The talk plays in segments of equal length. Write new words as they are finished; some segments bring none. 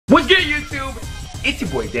It's your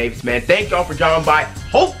boy Davis, man. Thank y'all for dropping by.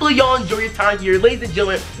 Hopefully y'all enjoy your time here. Ladies and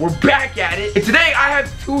gentlemen, we're back at it. And today I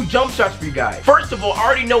have 2 jump shots for you guys. First of all, I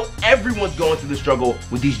already know everyone's going through the struggle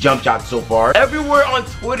with these jump shots so far. Everywhere on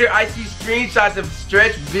Twitter, I see screenshots of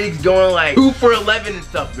stretch bigs going like 2 for 11 and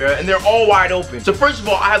stuff, bro. And they're all wide open. So first of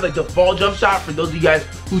all, I have a default jump shot for those of you guys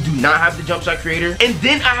who do not have the jump shot creator. And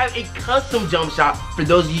then I have a custom jump shot for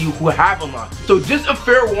those of you who have unlocked it. So just a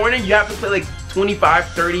fair warning, you have to play like 25,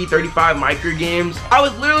 30, 35 micro games. I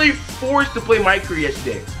was literally forced to play micro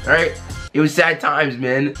yesterday, all right? It was sad times,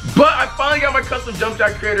 man. But I finally got my custom jump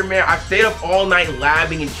shot creator, man. I stayed up all night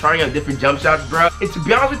labbing and trying out different jump shots, bro. And to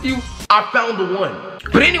be honest with you, I found the one.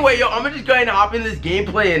 But anyway, yo, I'm gonna just go ahead and hop into this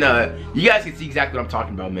gameplay and you guys can see exactly what I'm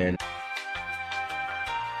talking about, man.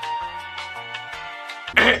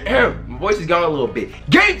 My voice is gone a little bit.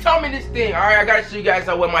 Game time in this thing, all right? I gotta show you guys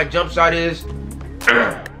what my jump shot is.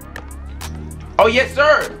 Oh, yes,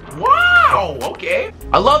 sir. Wow, okay.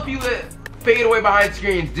 I love people that fade away behind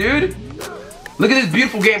screens, dude. Look at this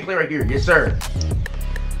beautiful gameplay right here. Yes, sir.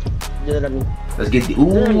 Let's get D.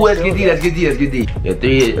 Ooh, let's get D, let's get D, let's get D. Yeah,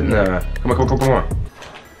 3, nah. Come on.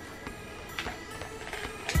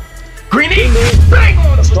 Greenie, bang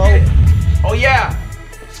on the floor. Oh, yeah.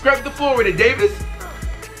 Scrap the floor with it, Davis.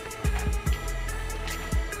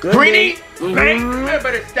 Greenie, bang. You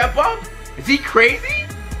better step up. Is he crazy?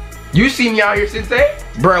 You see me out here, Sensei?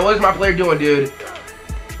 Bro, what is my player doing, dude?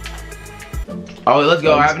 Oh, let's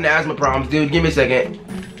go. I'm having asthma problems, dude. Give me a second.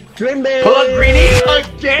 Pull up Greenie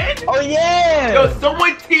again? Oh, yeah. Yo,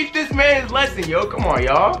 someone teach this man his lesson, yo. Come on,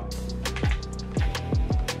 y'all.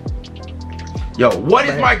 Yo, what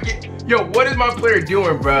is my player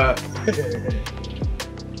doing, bro?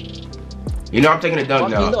 You know I'm taking a dunk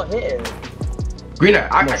now. Greenie,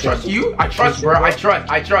 I trust you. I trust, bro. I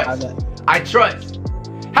trust.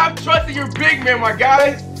 Have trust in your big man, my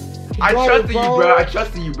guy. I trust in you, bro. I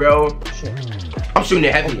trust in you, bro. I'm shooting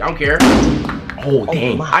it heavy. I don't care. Oh,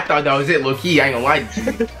 dang. I thought that was it, low key. I ain't gonna lie to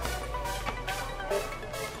you.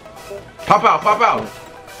 Pop out.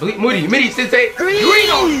 Moody, Sensei. Green.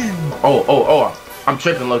 Oh. I'm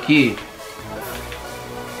tripping, low key.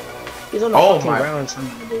 Oh, my.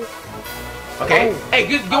 Okay. Hey,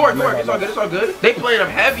 good work. It's all good. They playing up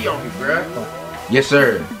heavy on me, bro. Yes,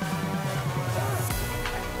 sir.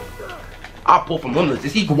 I'll pull from Limitless.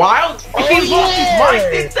 Is he wild? Is he lost his mind,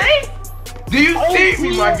 Sensei? Do you see me,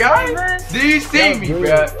 my guy? Do you see me,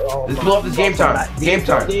 bro? Let's pull up this game time. Game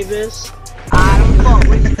time. Davis. I don't fuck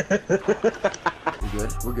with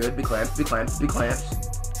you. We're good. Big clamps.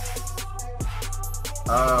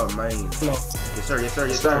 Oh, man.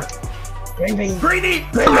 Yes, sir. Greenie!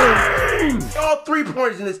 Bang! All 3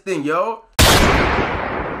 pointers in this thing, yo.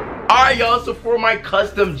 Alright, y'all, so for my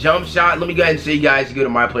custom jump shot, let me go ahead and show you guys to go to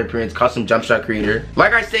my player appearance, custom jump shot creator.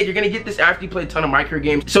 Like I said, you're gonna get this after you play a ton of micro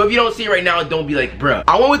games. So if you don't see it right now, don't be like, bruh.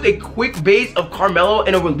 I went with a quick base of Carmelo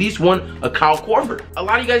and a release one of Kyle Korver. A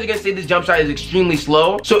lot of you guys are gonna say this jump shot is extremely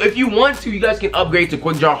slow. So if you want to, you guys can upgrade to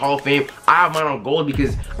Quick Draw Hall of Fame. I have mine on gold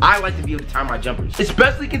because I like to be able to time my jumpers.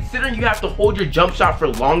 Especially considering you have to hold your jump shot for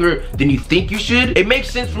longer than you think you should. It makes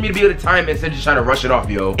sense for me to be able to time it instead of just trying to rush it off,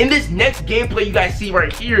 yo. In this next gameplay you guys see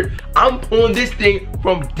right here, I'm pulling this thing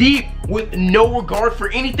from deep with no regard for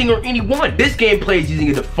anything or anyone. This gameplay is using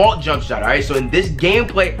a default jump shot, all right? So in this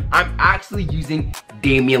gameplay, I'm actually using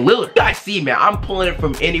Damian Lillard. You guys see, man, I'm pulling it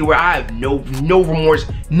from anywhere. I have no remorse,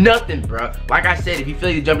 nothing, bro. Like I said, if you feel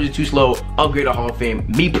like the jumpers are too slow, upgrade to Hall of Fame.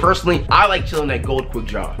 Me personally, I like chilling that gold quick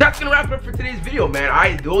draw. That's gonna wrap it up for today's video,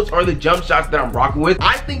 man. Those are the jump shots that I'm rocking with.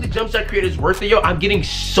 I think the jump shot creator is worth it, yo. I'm getting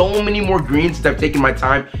so many more greens since I've taken my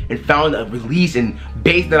time and found a release and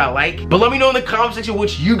base that I like. But let me know in the comment section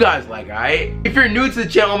which you guys like, all right? If you're new to the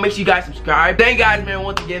channel, make sure you guys subscribe. Thank you guys, man.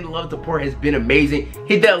 Once again, the love and support has been amazing.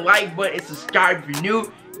 Hit that like button and subscribe if you're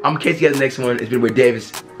new. I'm gonna catch you guys in the next one. It's been with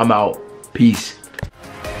Davis. I'm out. Peace.